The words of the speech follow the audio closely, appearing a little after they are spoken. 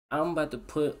I'm about to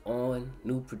put on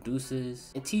new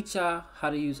producers and teach y'all how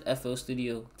to use FL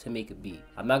Studio to make a beat.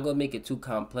 I'm not gonna make it too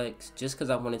complex just because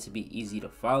I want it to be easy to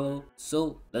follow.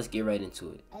 So let's get right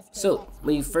into it. So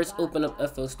when you first open up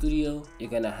FL Studio, you're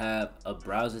gonna have a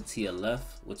browser to your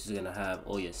left, which is gonna have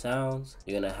all your sounds.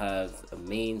 You're gonna have a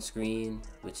main screen,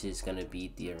 which is gonna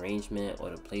be the arrangement or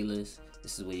the playlist.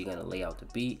 This is where you're gonna lay out the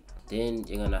beat. Then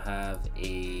you're gonna have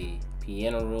a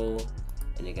piano roll,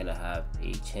 and you're gonna have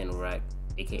a channel rack,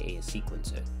 aka a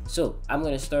sequencer. So I'm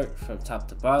gonna start from top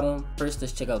to bottom. First,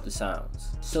 let's check out the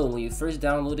sounds. So when you first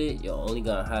download it, you're only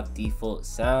gonna have default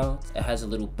sounds. It has a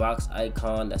little box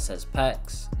icon that says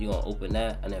packs. You're gonna open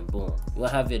that, and then boom. You're gonna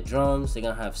have your drums. They're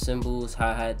gonna have cymbals,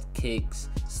 hi-hat, kicks,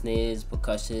 snares,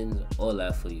 percussion, all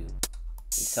that for you.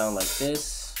 They sound like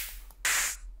this.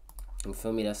 You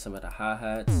feel me? That's some of the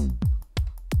hi-hats.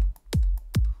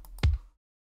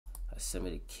 That's some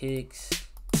of the kicks.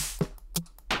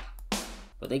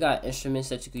 But they got instruments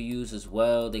that you could use as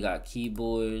well. They got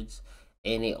keyboards,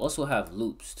 and they also have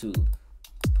loops too.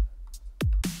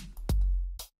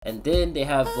 And then they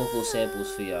have vocal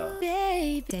samples for y'all.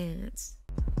 Dance.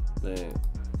 Man,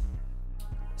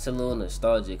 it's a little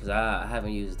nostalgic because I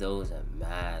haven't used those in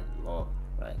mad long,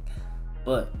 right?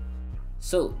 But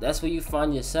so that's where you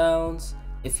find your sounds.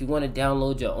 If you want to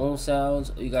download your own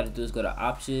sounds, all you got to do is go to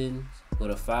options, go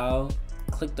to file,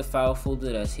 click the file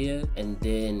folder that's here, and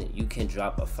then you can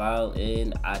drop a file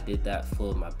in. I did that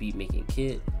for my beat making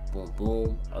kit. Boom,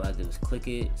 boom. All I did was click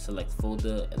it, select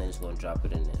folder, and then it's going to drop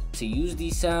it in there. To use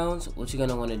these sounds, what you're going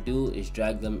to want to do is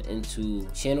drag them into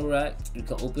channel rack. You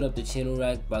can open up the channel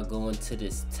rack by going to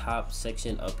this top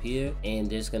section up here, and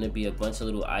there's going to be a bunch of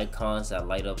little icons that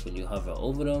light up when you hover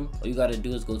over them. All you got to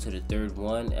do is go to the third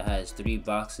one. It has 3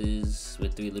 boxes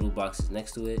with 3 little boxes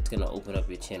next to it. It's going to open up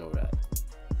your channel rack.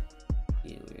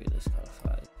 Yeah, weird. That's kind of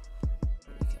fire.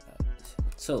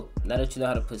 So now that you know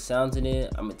how to put sounds in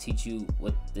it, I'm gonna teach you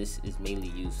what this is mainly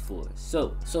used for.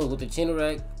 So with the channel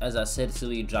rack, as I said, it's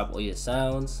where you drop all your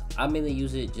sounds. I mainly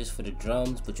use it just for the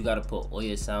drums, but you gotta put all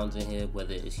your sounds in here,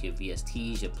 whether it's your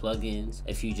VSTs, your plugins.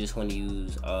 If you just want to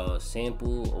use a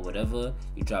sample or whatever,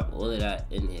 you drop all of that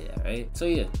in here, right? So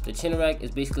yeah, the channel rack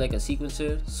is basically like a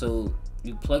sequencer. So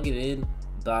you plug it in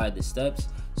by the steps.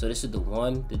 So this is the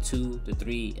 1, the 2, the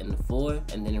 3, and the 4,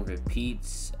 and then it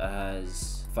repeats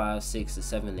as 5, 6, the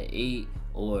 7, the 8,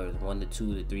 or the 1, the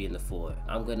 2, the 3, and the 4.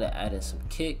 I'm gonna add in some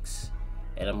kicks,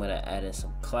 and I'm gonna add in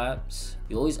some claps.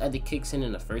 You always add the kicks in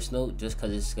the first note just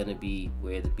because it's gonna be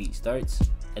where the beat starts.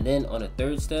 And then on the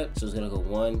third step, so it's gonna go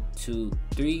 1, 2,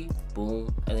 3,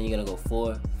 boom, and then you're gonna go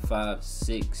 4, 5,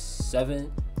 6,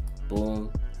 7,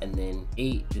 boom, and then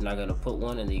 8, you're not gonna put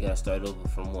 1, and then you gotta start over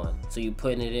from 1. So you're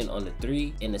putting it in on the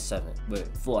 3 and the 7.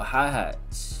 But for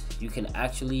hi-hats, you can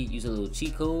actually use a little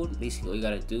cheat code. Basically, all you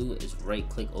gotta do is right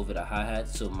click over the hi-hat.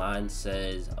 So mine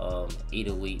says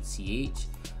 808 CH.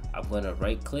 I'm gonna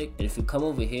right click, and if you come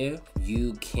over here,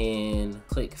 you can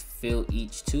click fill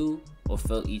each 2 or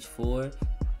fill each 4,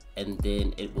 and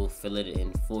then it will fill it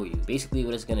in for you. Basically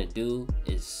what it's gonna do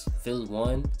is fill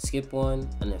 1, skip 1,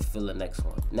 and then fill the next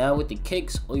one. Now with the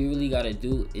kicks, all you really gotta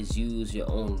do is use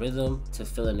your own rhythm to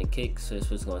fill in the kicks. So that's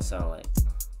what it's gonna sound like.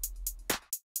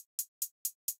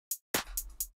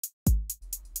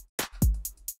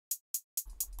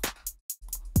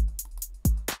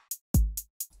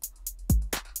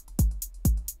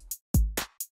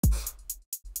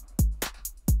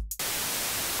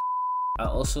 I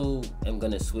also am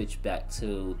gonna switch back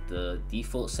to the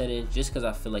default settings just because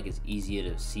I feel like it's easier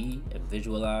to see and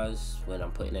visualize when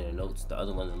I'm putting in the notes. The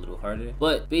other one's a little harder.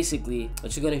 But basically,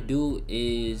 what you're gonna do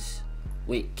is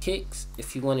with kicks,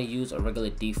 if you want to use a regular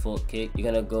default kick, you're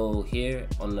gonna go here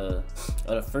on the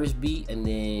first beat, and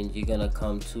then you're gonna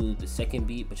come to the second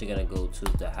beat, but you're gonna go to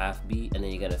the half beat, and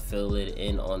then you're gonna fill it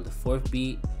in on the 4th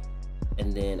beat.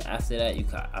 And then after that, you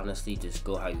can honestly just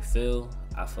go how you feel.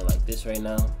 I feel like this right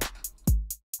now.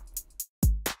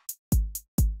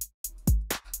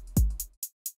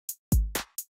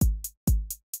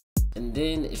 And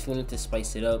then if you wanted to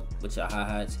spice it up with your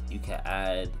hi-hats, you can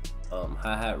add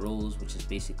hi-hat rolls, which is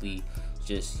basically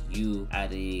just you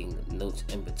adding notes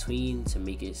in between to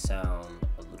make it sound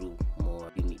a little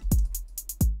more unique.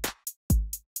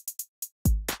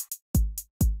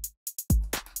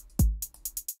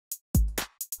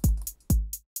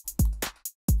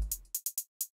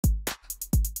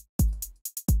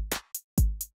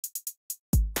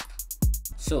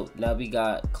 So now we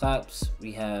got claps,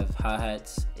 we have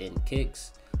hi-hats and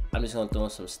kicks. I'm just gonna throw in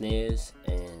some snares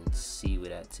and see where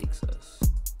that takes us.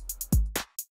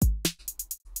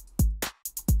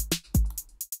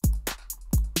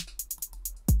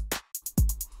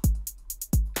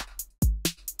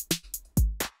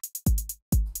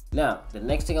 Now, the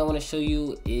next thing I want to show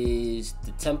you is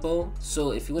the tempo.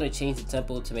 So if you want to change the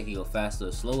tempo to make it go faster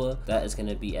or slower, that is going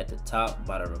to be at the top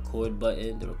by the record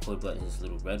button. The record button is this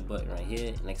little red button right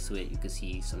here. Next to it, you can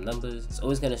see some numbers. It's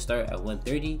always going to start at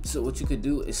 130. So what you could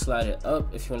do is slide it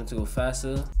up if you want it to go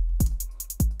faster.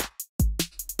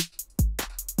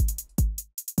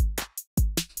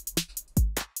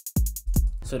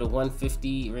 So the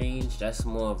 150 range, that's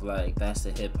more of like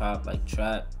faster hip hop, like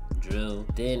trap, drill.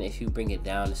 Then if you bring it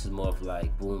down, this is more of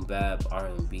like boom bap,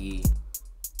 R&B.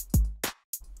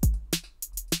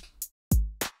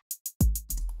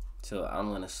 So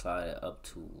I'm gonna slide it up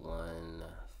to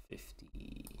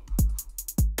 150.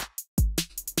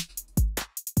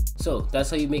 So that's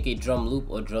how you make a drum loop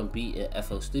or drum beat in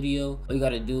FL Studio. All you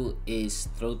gotta do is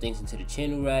throw things into the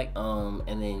channel rack, and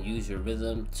then use your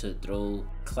rhythm to throw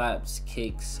claps,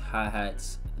 kicks,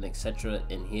 hi-hats, and etc.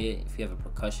 in here. If you have a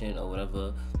percussion or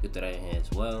whatever, you throw that in here as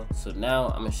well. So now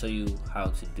I'm gonna show you how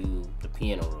to do the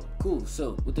piano roll. Cool,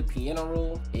 so with the piano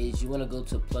roll is you wanna go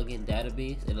to plugin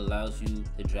database. It allows you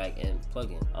to drag in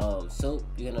plugin. So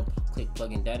you're gonna click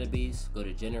plugin database, go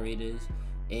to generators,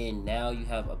 and now you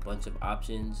have a bunch of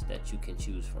options that you can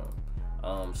choose from.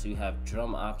 So you have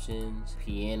drum options,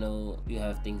 piano, you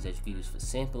have things that you can use for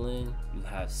sampling, you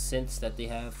have synths that they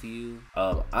have for you.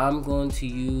 I'm going to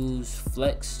use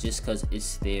Flex just because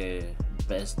it's their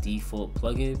best default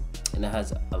plugin and it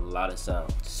has a lot of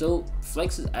sound. So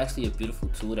Flex is actually a beautiful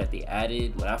tool that they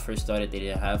added. When I first started, they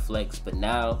didn't have Flex, but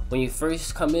now when you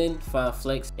first come in, find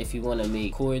Flex. If you want to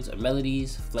make chords or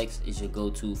melodies, Flex is your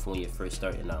go-to for when you're first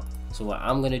starting out. So what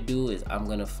I'm gonna do is I'm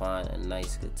gonna find a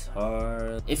nice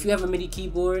guitar. If you have a MIDI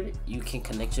keyboard, you can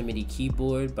connect your MIDI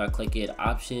keyboard by clicking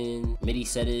option, MIDI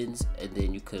settings, and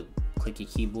then you could click your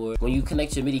keyboard. When you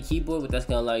connect your MIDI keyboard, what that's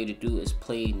gonna allow you to do is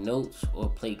play notes or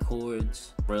play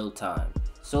chords real time.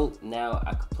 So now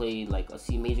I could play like a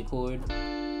C major chord.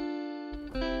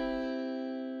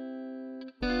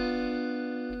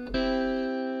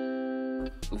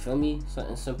 You feel me?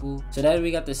 Something simple. So now that we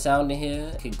got the sound in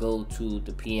here, I could go to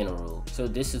the piano roll. So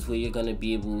this is where you're gonna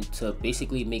be able to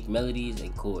basically make melodies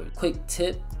and chords. Quick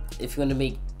tip, if you want to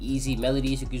make easy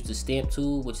melodies, you can use the stamp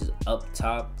tool, which is up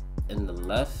top in the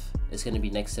left. It's gonna be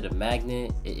next to the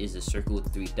magnet. It is a circle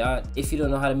with 3 dots. If you don't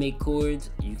know how to make chords,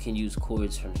 you can use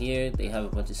chords from here. They have a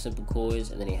bunch of simple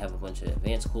chords and then they have a bunch of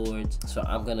advanced chords. So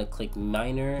I'm gonna click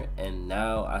minor and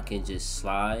now I can just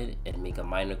slide and make a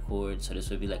minor chord. So this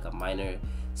would be like a minor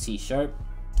C sharp.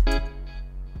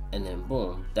 And then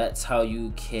boom, that's how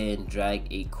you can drag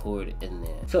a chord in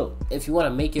there. So if you want to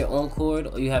make your own chord,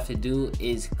 all you have to do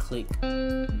is click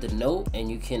the note and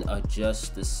you can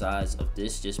adjust the size of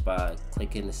this just by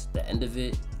clicking the end of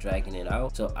it, dragging it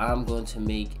out. So I'm going to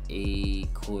make a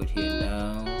chord here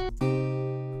now.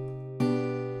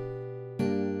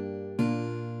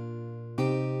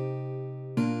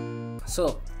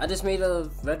 So I just made a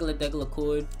regular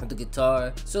chord with the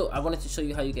guitar. So I wanted to show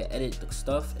you how you can edit the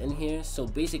stuff in here. So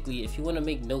basically, if you want to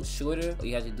make notes shorter, all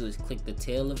you have to do is click the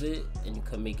tail of it and you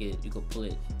can make it, you can pull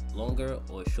it longer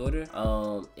or shorter.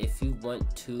 If you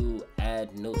want to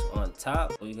add notes on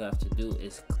top, all you have to do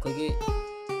is click it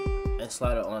and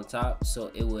slide it on top. So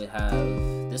it would have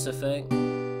this effect.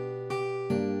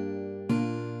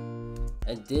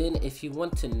 And then if you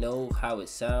want to know how it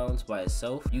sounds by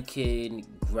itself, you can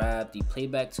grab the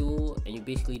playback tool and you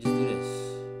basically just do this.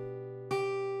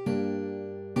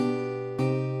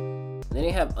 And then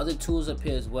they have other tools up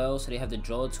here as well. So they have the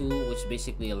draw tool, which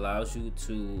basically allows you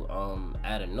to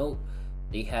add a note.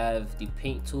 They have the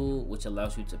paint tool, which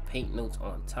allows you to paint notes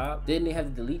on top. Then they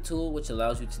have the delete tool, which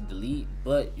allows you to delete,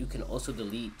 but you can also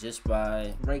delete just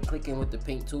by right clicking with the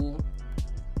paint tool.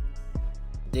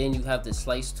 Then you have the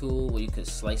slice tool where you could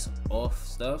slice off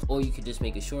stuff, or you could just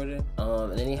make it shorter.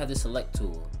 And then you have the select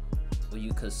tool where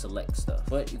you could select stuff,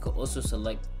 but you could also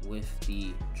select with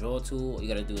the draw tool. All you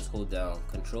gotta do is hold down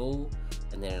Control,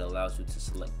 and then it allows you to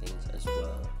select things as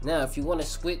well. Now, if you want to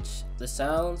switch the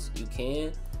sounds, you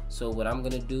can. So what I'm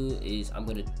gonna do is I'm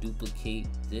gonna duplicate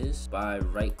this by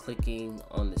right clicking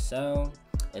on the sound.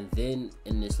 And then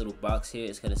in this little box here,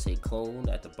 it's gonna say clone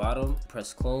at the bottom.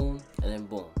 Press clone, and then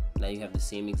boom. Now you have the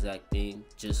same exact thing,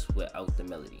 just without the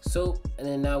melody. So, and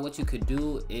then now what you could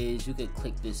do is you could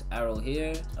click this arrow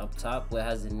here up top where it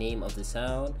has the name of the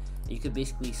sound. And you could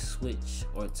basically switch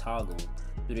or toggle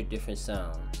through the different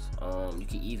sounds. You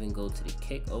can even go to the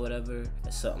kick or whatever,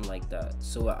 or something like that.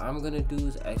 So what I'm gonna do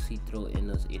is actually throw in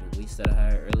those 808s that I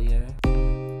had earlier.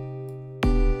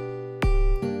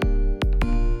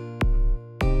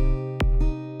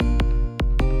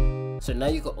 So now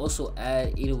you can also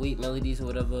add 808 melodies or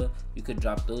whatever. You could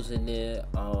drop those in there.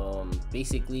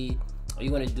 Basically, All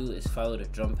you want to do is follow the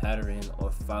drum pattern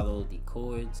or follow the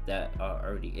chords that are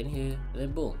already in here, and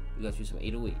then boom, you got you some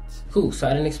 808s. Cool, so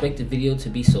I didn't expect the video to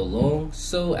be so long,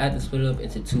 so I had to split it up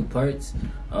into 2 parts.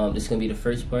 This is gonna be the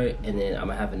first part, and then I'm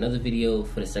gonna have another video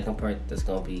for the second part that's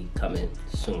gonna be coming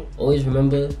soon. Always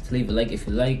remember to leave a like if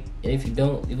you like, and if you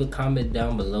don't, leave a comment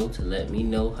down below to let me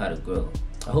know how to grow.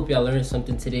 I hope y'all learned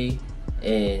something today,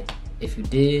 and if you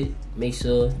did, make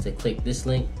sure to click this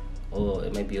link, or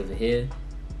it might be over here,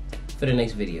 for the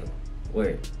next video.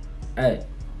 Word. Alright,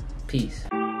 peace.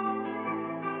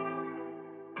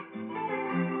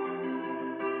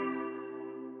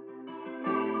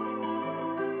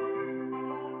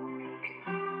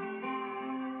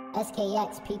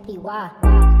 Skxppy.